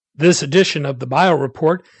This edition of the Bio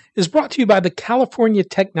Report is brought to you by the California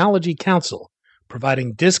Technology Council,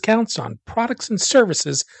 providing discounts on products and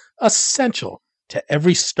services essential to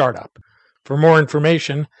every startup. For more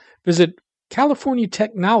information, visit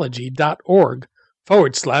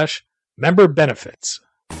californiatechnology.org/member benefits.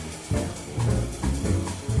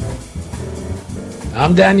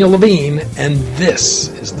 I'm Daniel Levine, and this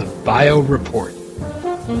is the Bio Report.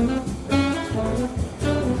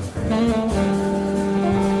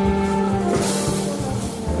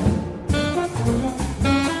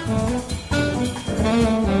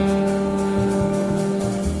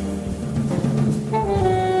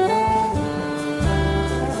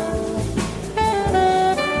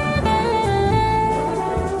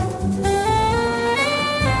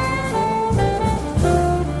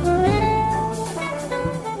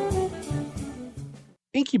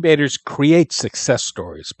 Incubators create success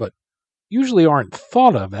stories, but usually aren't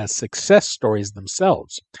thought of as success stories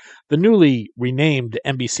themselves. The newly renamed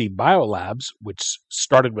MBC Biolabs, which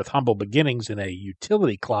started with humble beginnings in a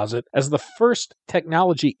utility closet as the first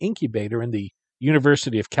technology incubator in the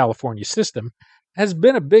University of California system, has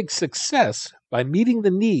been a big success by meeting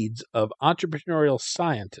the needs of entrepreneurial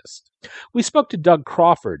scientists. We spoke to Doug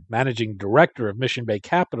Crawford, Managing Director of Mission Bay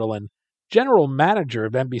Capital and General Manager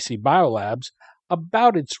of MBC Biolabs,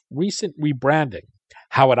 about its recent rebranding,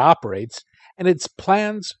 how it operates, and its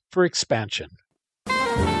plans for expansion.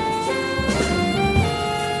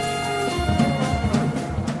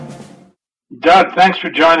 Doug, thanks for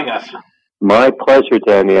joining us. My pleasure,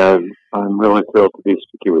 Danny. I'm really thrilled to be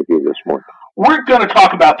speaking with you this morning. We're going to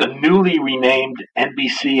talk about the newly renamed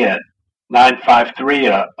NBC at 953,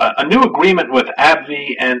 a new agreement with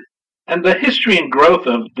AbbVie, and the history and growth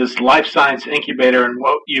of this life science incubator and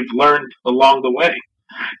what you've learned along the way.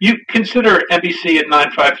 You consider MBC at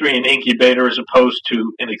 953 an incubator as opposed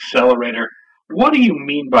to an accelerator. What do you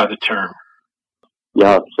mean by the term?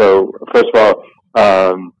 Yeah, so first of all,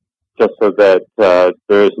 just so that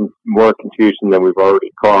there isn't more confusion than we've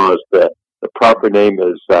already caused, the proper name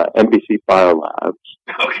is MBC Biolabs.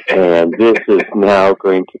 Okay. And this is now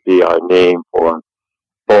going to be our name for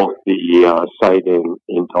both the site in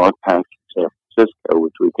Dogpatch, San Francisco,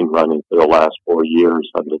 which we've been running for the last 4 years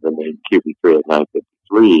under the name QB3 at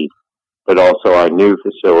 953, but also our new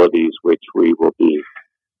facilities, which we will be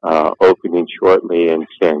opening shortly in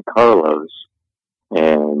San Carlos.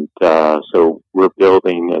 And so we're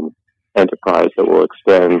building an enterprise that will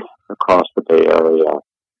extend across the Bay Area,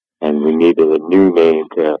 and we needed a new name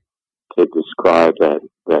to describe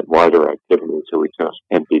that wider activity, so we chose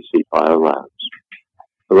MBC Biolabs.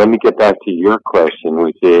 So let me get back to your question,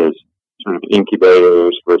 which is sort of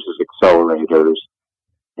incubators versus accelerators.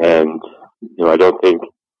 And, I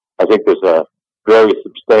think there's a very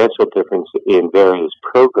substantial difference in various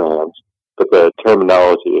programs, but the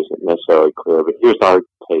terminology isn't necessarily clear. But here's our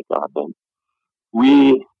take on them.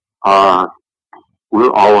 We're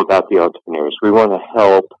all about the entrepreneurs. We want to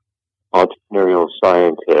help entrepreneurial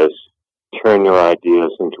scientists turn their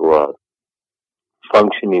ideas into a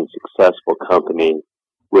functioning, successful company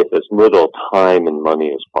with as little time and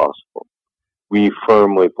money as possible. We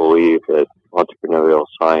firmly believe that entrepreneurial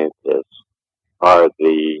scientists are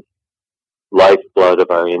the lifeblood of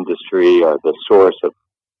our industry, are the source of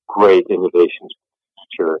great innovations in the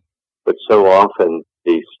future. But so often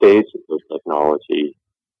the stage of the technology,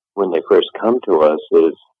 when they first come to us,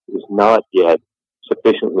 is not yet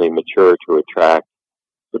sufficiently mature to attract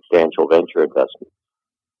substantial venture investment.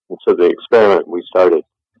 And so the experiment we started,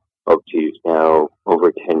 now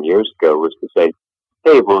over 10 years ago, was to say,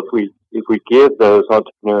 hey, well, if we give those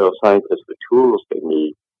entrepreneurial scientists the tools they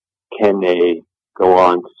need, can they go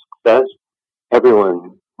on to success?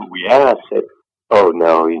 Everyone we asked said, oh,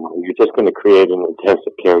 no, you're just going to create an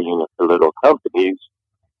intensive care unit for little companies.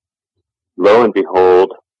 Lo and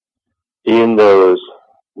behold, in those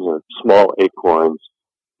small acorns,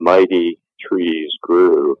 mighty trees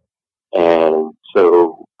grew. And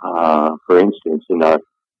so, for instance, in our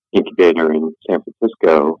incubator in San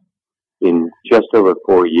Francisco, in just over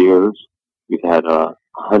 4 years, we've had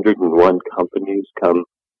 101 companies come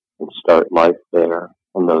and start life there,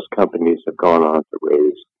 and those companies have gone on to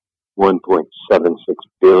raise $1.76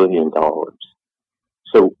 billion.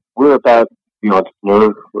 So we're about the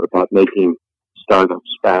entrepreneur. We're about making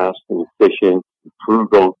startups fast and efficient and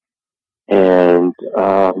frugal, and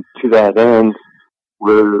to that end,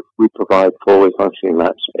 we provide fully functioning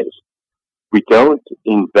lab space. We don't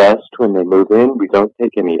invest when they move in. We don't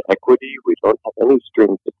take any equity. We don't have any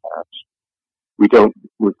strings attached. We don't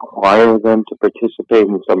require them to participate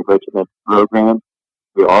in some program.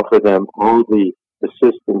 We offer them all the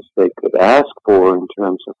assistance they could ask for in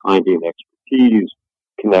terms of finding expertise,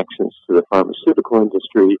 connections to the pharmaceutical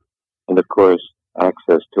industry, and of course,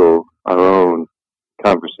 access to our own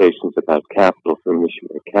conversations about capital through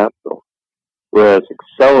missionary capital. Whereas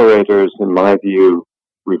accelerators, in my view,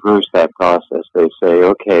 reverse that process. They say,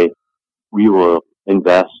 okay, we will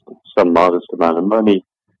invest some modest amount of money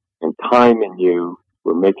and time in you.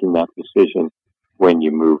 We're making that decision when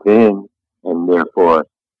you move in, and therefore,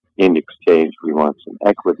 in exchange, we want some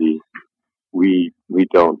equity. We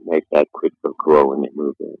don't make that quid pro quo when they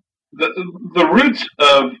move in. The roots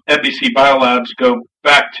of MBC Biolabs go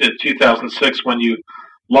back to 2006 when you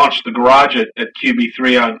launched the garage at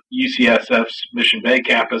QB3 on UCSF's Mission Bay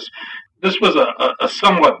campus. This was a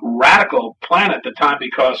somewhat radical plan at the time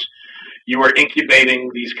because you were incubating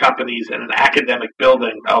these companies in an academic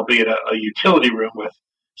building, albeit a utility room with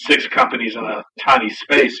 6 companies in a tiny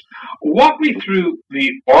space. Walk me through the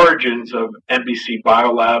origins of MBC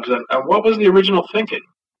Biolabs and what was the original thinking?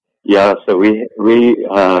 Yeah, so we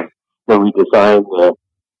when we designed the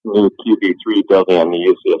new QB3 building on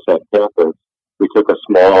the UCSF campus, we took a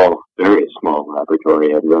small, very small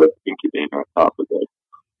laboratory and wrote incubator on top of it,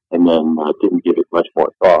 and then didn't give it much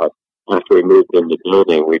more thought. After we moved in the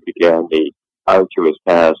building, we began the arduous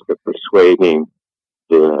task of persuading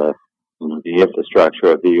the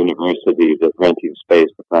infrastructure of the university that renting space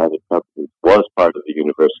to private companies was part of the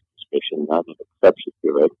university's mission, not an exception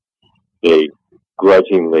to it. They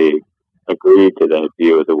grudgingly agreed to that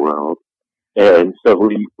view of the world. And so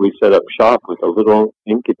we set up shop with a little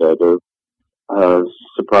incubator,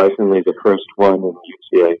 surprisingly the first one in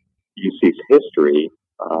UC's history.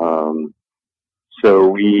 So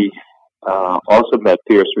we also met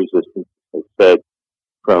fierce resistance, as I said,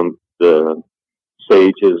 from the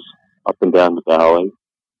sages up and down the valley.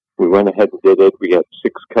 We went ahead and did it. We had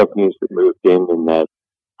 6 companies that moved in that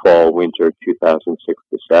fall, winter 2006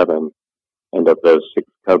 to 7. And of those 6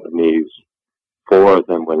 companies, 4 of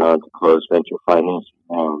them went on to close venture financing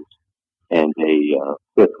rounds, and a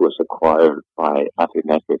 5th was acquired by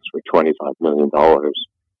Affymetrix for $25 million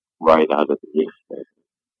right out of the gate.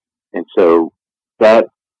 And so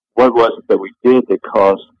what was it that we did that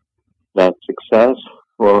caused that success?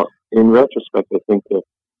 Well, in retrospect, I think the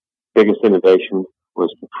biggest innovation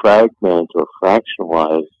was to fragment or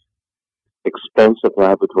fractionalize expensive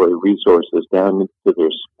laboratory resources down into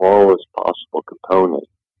their smallest possible component.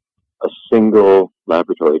 A single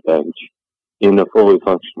laboratory bench in a fully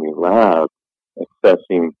functioning lab,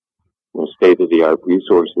 accessing state-of-the-art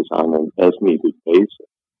resources on an as-needed basis.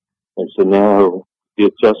 And so now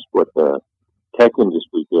it's just what the tech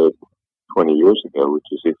industry did 20 years ago, which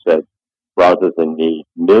is it said, rather than need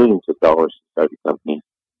millions of dollars to start a company,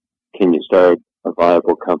 can you start a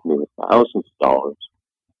viable company with thousands of dollars?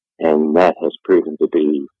 And that has proven to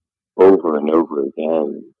be over and over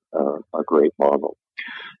again a great model.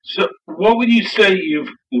 So what would you say you've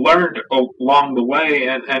learned along the way,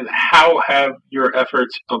 and how have your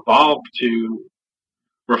efforts evolved to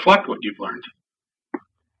reflect what you've learned?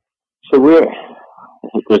 So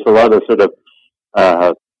there's a lot of sort of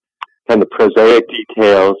kind of prosaic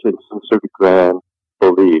details and some sort of grand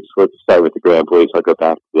beliefs. Let's start with the grand beliefs. I'll go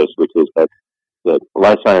back to this, which is that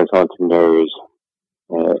life science entrepreneurs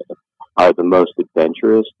are the most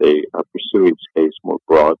adventurous. They are pursuing space more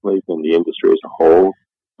broadly than the industry as a whole.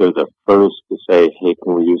 They're the first to say, hey,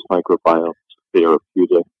 can we use microbiome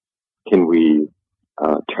therapeutic? Can we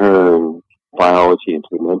turn biology into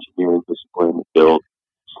an engineering discipline and build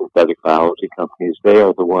synthetic biology companies? They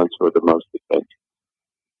are the ones who are the most adventurous.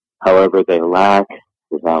 However, they lack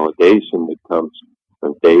the validation that comes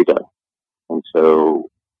from data. And so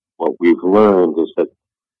what we've learned is that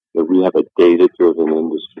we have a data-driven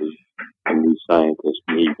industry, and these scientists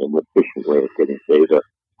need an efficient way of getting data.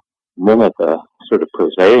 And then at the sort of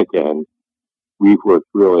prosaic end, we've worked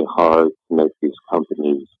really hard to make these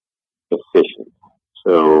companies efficient.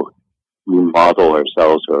 So we model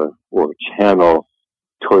ourselves or channel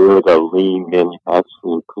Toyota lean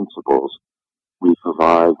manufacturing principles. We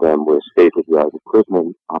provide them with state-of-the-art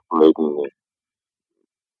equipment operating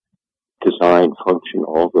at design function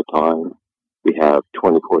all the time. We have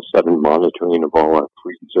 24/7 monitoring of all our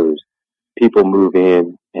freezers. People move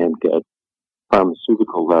in and get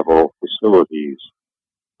pharmaceutical level facilities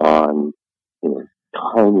on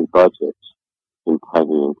tiny budgets in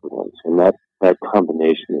tiny increments, and that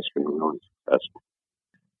combination has been really successful.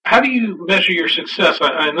 How do you measure your success?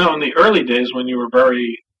 I know in the early days when you were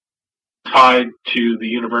very tied to the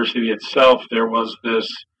university itself, there was this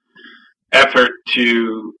effort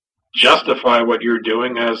to justify what you're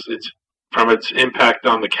doing as its impact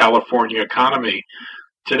on the California economy.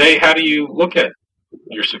 Today, how do you look at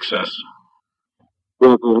your success?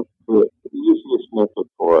 Well, the easiest method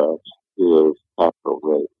for us is capital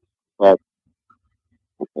raise. That's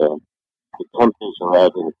okay. The companies are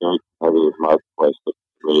out in a very competitive marketplace to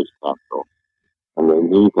raise capital, and they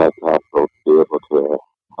need that capital to be able to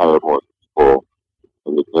hire more people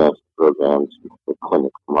and advance programs into the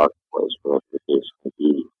clinical marketplace, wherever the case may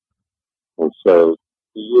be. And so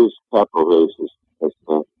we use capital raises as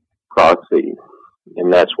a proxy,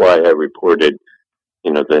 and that's why I reported,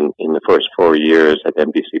 then in the first 4 years at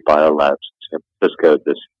MBC Biolabs in San Francisco,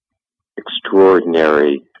 this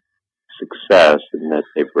extraordinary success in that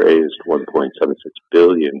they've raised $1.76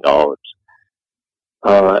 billion.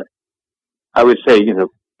 I would say,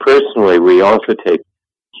 personally, we also take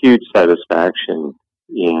huge satisfaction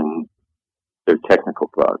in their technical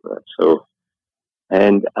progress. So,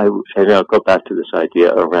 and I'll go back to this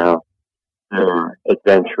idea around their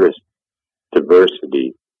adventurous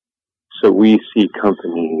diversity. So we see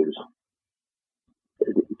companies,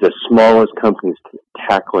 the smallest companies,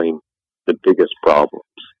 tackling the biggest problems.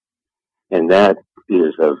 And that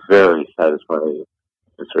is a very satisfying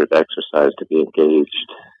sort of exercise to be engaged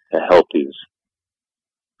to help these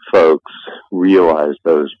folks realize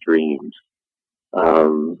those dreams.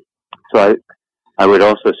 So I would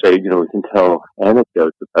also say, we can tell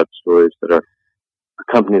anecdotes about stories that are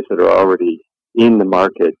companies that are already in the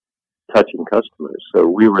market touching customers. So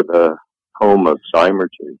we were the home of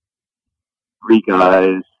Zymergen. 3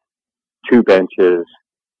 guys, 2 benches,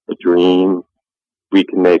 a dream. We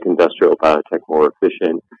can make industrial biotech more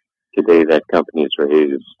efficient. Today that company has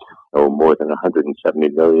raised more than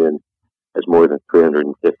 $170 million, has more than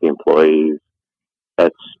 350 employees.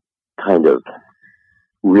 That's kind of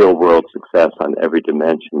real world success on every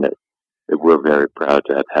dimension that we're very proud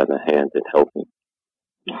to have had a hand in helping.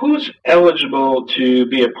 Who's eligible to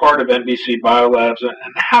be a part of MBC Biolabs, and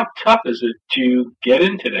how tough is it to get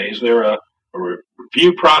in today? Is there a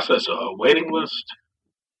review process, a waiting list?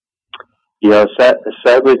 Yeah,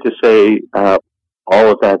 sadly to say,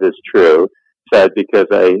 all of that is true. Sad because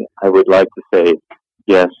I would like to say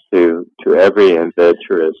yes to every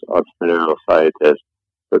adventurous entrepreneurial scientist,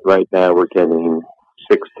 but right now we're getting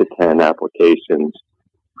 6 to 10 applications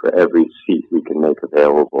for every seat we can make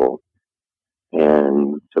available.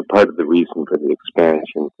 And so part of the reason for the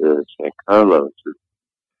expansion to San Carlos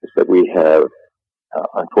is that we have,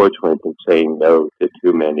 unfortunately, been saying no to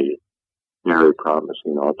too many very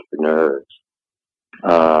promising entrepreneurs.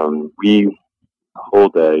 We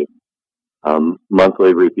hold a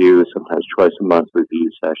monthly review, sometimes twice a month review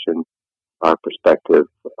session. Our prospective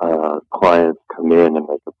clients come in and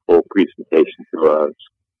make a full presentation to us,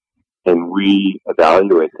 and we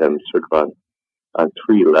evaluate them sort of on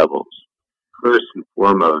 3 levels. First and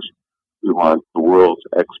foremost, we want the world's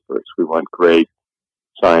experts. We want great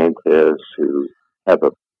scientists who have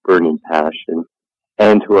a burning passion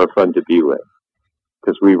and who are fun to be with,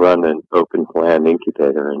 because we run an open plan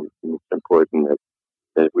incubator, and it's important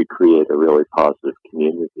that we create a really positive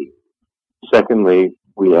community. Secondly,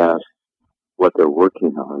 we ask what they're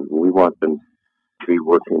working on. We want them to be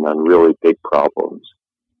working on really big problems.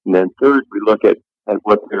 And then third, we look at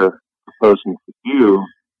what they're proposing to do,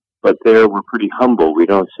 but there we're pretty humble. We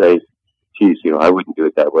don't say, geez, I wouldn't do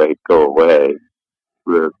it that way, go away.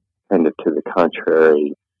 We're kind of to the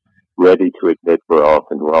contrary, ready to admit we're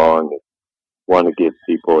often wrong and want to give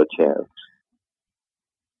people a chance.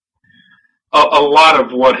 A lot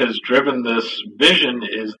of what has driven this vision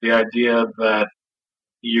is the idea that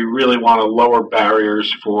you really want to lower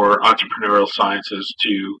barriers for entrepreneurial sciences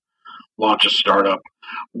to launch a startup.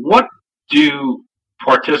 What do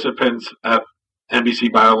participants at MBC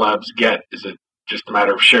Biolabs get? Is it just a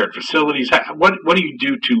matter of shared facilities? What do you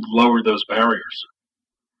do to lower those barriers?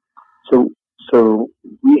 So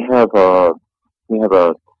we have a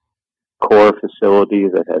core facility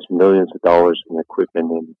that has millions of dollars in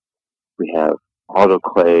equipment, and we have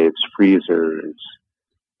autoclaves, freezers,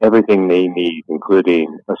 everything they need,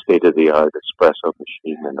 including a state-of-the-art espresso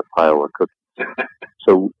machine and a pile of cookies.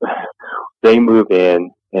 So they move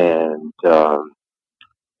in, and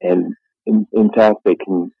in fact, they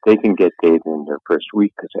can get data in their first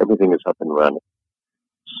week because everything is up and running.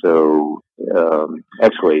 So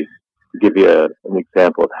actually, to give you an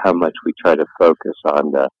example of how much we try to focus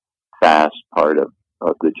on the fast part of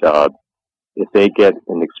the job, if they get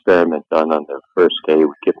an experiment done on their first day,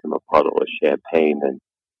 we give them a bottle of champagne, and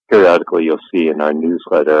periodically you'll see in our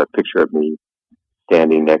newsletter a picture of me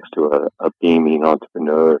standing next to a beaming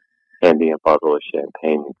entrepreneur, handing a bottle of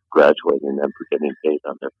champagne and congratulating them for getting data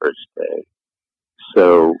on their first day.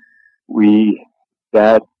 So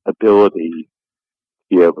that ability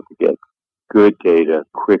to be able to get good data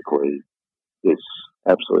quickly is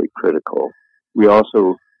absolutely critical. We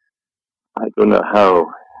also, I don't know how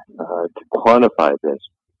quantify this,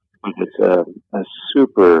 but it's a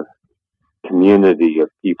super community of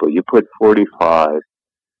people. You put 45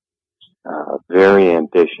 very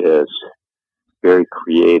ambitious, very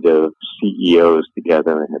creative CEOs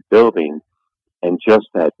together in a building, and just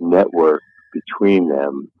that network between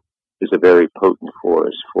them is a very potent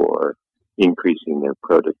force for increasing their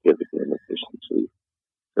productivity and efficiency.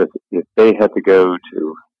 So if they had to go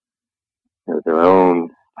to their own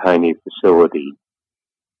tiny facility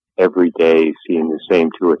every day, seeing the same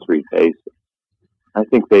 2 or 3 faces, I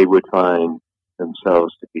think they would find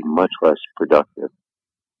themselves to be much less productive.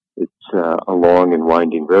 It's a long and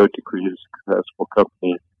winding road to create a successful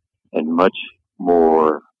company, and much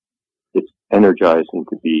more, it's energizing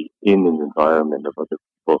to be in an environment of other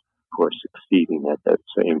people who are succeeding at that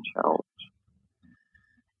same challenge.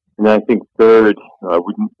 And I think third,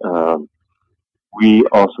 we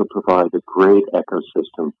also provide a great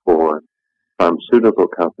ecosystem for pharmaceutical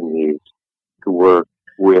companies to work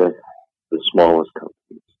with the smallest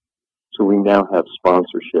companies. So we now have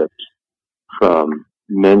sponsorships from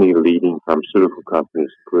many leading pharmaceutical companies,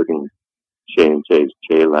 including J&J's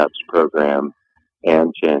J-Labs program,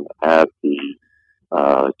 Amgen, AbbVie,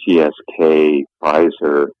 GSK,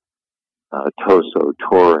 Pfizer, Toso,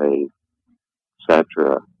 Toray,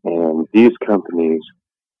 etc. And these companies,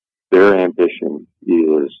 their ambition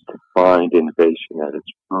is to find innovation at its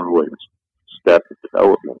earliest step of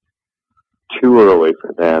development. Too early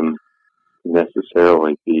for them to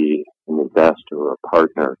necessarily be an investor or a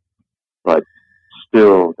partner, but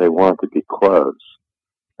still they want to be close.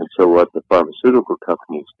 And so what the pharmaceutical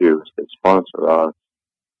companies do is they sponsor us.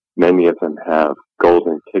 Many of them have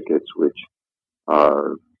golden tickets, which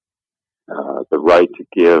are the right to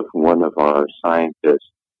give one of our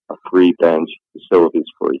scientists a free bench facilities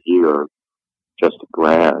for a year, just a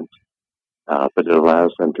grant, but it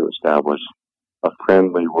allows them to establish a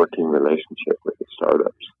friendly working relationship with the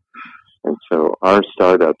startups. And so our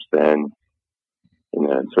startups then, in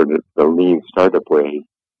a sort of the lean startup way,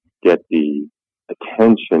 get the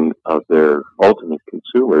attention of their ultimate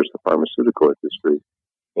consumers, the pharmaceutical industry,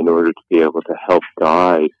 in order to be able to help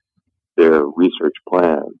guide their research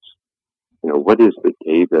plans. What is the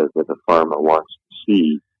data that a pharma wants to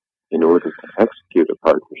see in order to execute a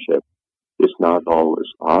partnership is not always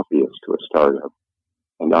obvious to a startup.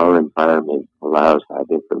 And our environment allows that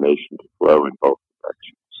information to flow in both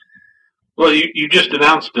directions. Well, you just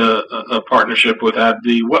announced a partnership with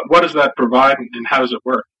AbbVie. What does that provide, and how does it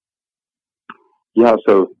work? Yeah,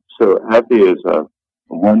 so AbbVie is a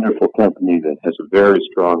wonderful company that has a very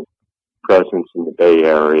strong presence in the Bay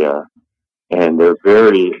Area, and they're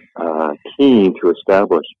very keen to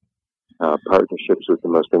establish partnerships with the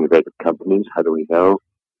most innovative companies. How do we know?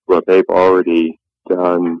 Well, they've already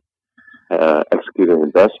done executed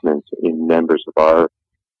investments in members of our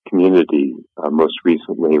community. Most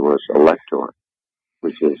recently was Elector,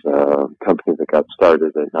 which is a company that got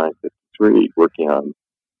started at 953 working on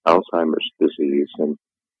Alzheimer's disease, and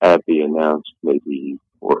AbbVie announced maybe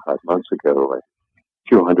 4 or 5 months ago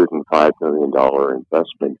a $205 million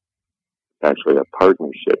investment, actually a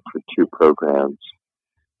partnership for 2 programs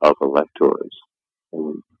of Electors.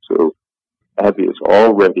 And so AbbVie is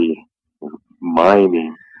already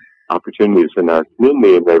mining opportunities in our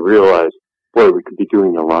community, and they realize, boy, we could be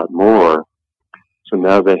doing a lot more. So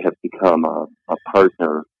now they have become a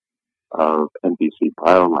partner of MBC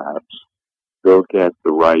Biolabs. They'll get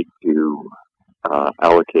the right to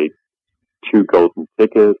allocate 2 golden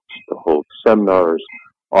tickets to hold seminars,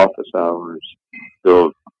 office hours. They're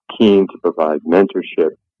keen to provide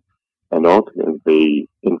mentorship and ultimately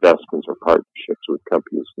investments or partnerships with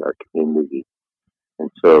companies in our community.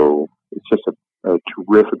 And so it's just a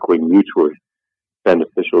terrifically mutually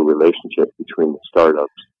beneficial relationship between the startups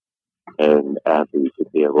and AbbVie to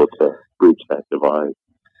be able to bridge that divide.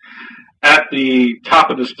 At the top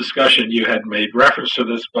of this discussion, you had made reference to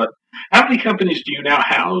this, but how many companies do you now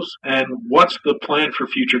house, and what's the plan for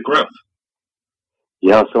future growth?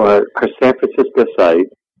 Yeah, so our San Francisco site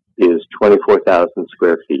is 24,000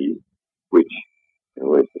 square feet, which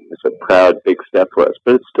is a proud big step for us,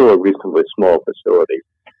 but it's still a reasonably small facility.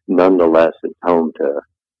 Nonetheless, it's home to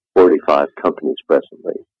 45 companies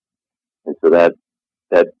presently. And so that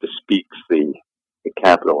bespeaks the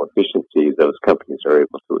capital efficiency those companies are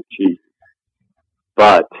able to achieve.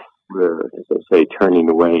 But we're, as I say, turning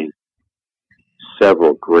away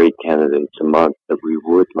several great candidates a month that we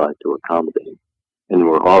would like to accommodate. And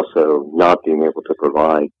we're also not being able to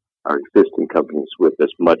provide our existing companies with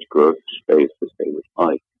as much growth space as they would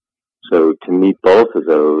like. So to meet both of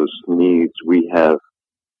those needs, we have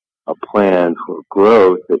a plan for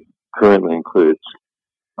growth that currently includes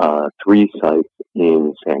 3 sites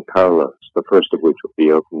in San Carlos, the first of which will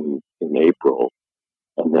be open in April,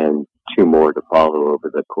 and then 2 more to follow over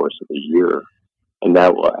the course of the year. And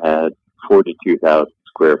that will add 42,000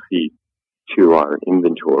 square feet to our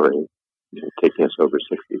inventory, taking us over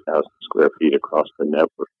 60,000 square feet across the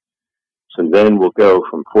network. So then we'll go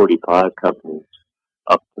from 45 companies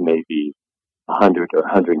up to maybe 100 or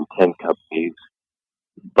 110 companies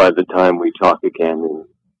by the time we talk again in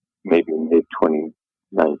maybe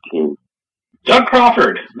mid-2019. Doug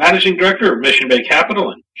Crawford, Managing Director of Mission Bay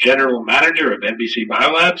Capital and General Manager of MBC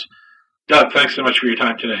Biolabs. Doug, thanks so much for your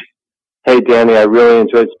time today. Hey, Danny, I really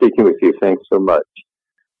enjoyed speaking with you. Thanks so much.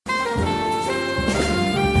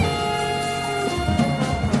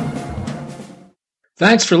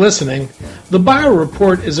 Thanks for listening. The Bio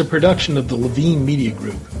Report is a production of the Levine Media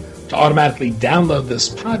Group. To automatically download this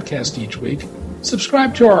podcast each week,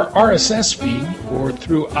 subscribe to our RSS feed or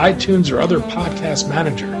through iTunes or other podcast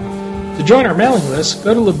manager. To join our mailing list,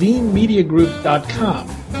 go to levinemediagroup.com.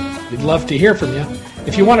 We'd love to hear from you.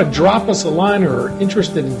 If you want to drop us a line or are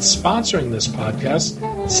interested in sponsoring this podcast,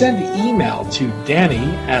 send an email to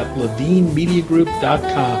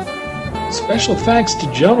danny@levinemediagroup.com. Special thanks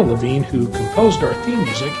to Jonah Levine, who composed our theme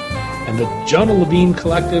music, and the Jonah Levine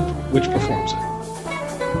Collective, which performs it.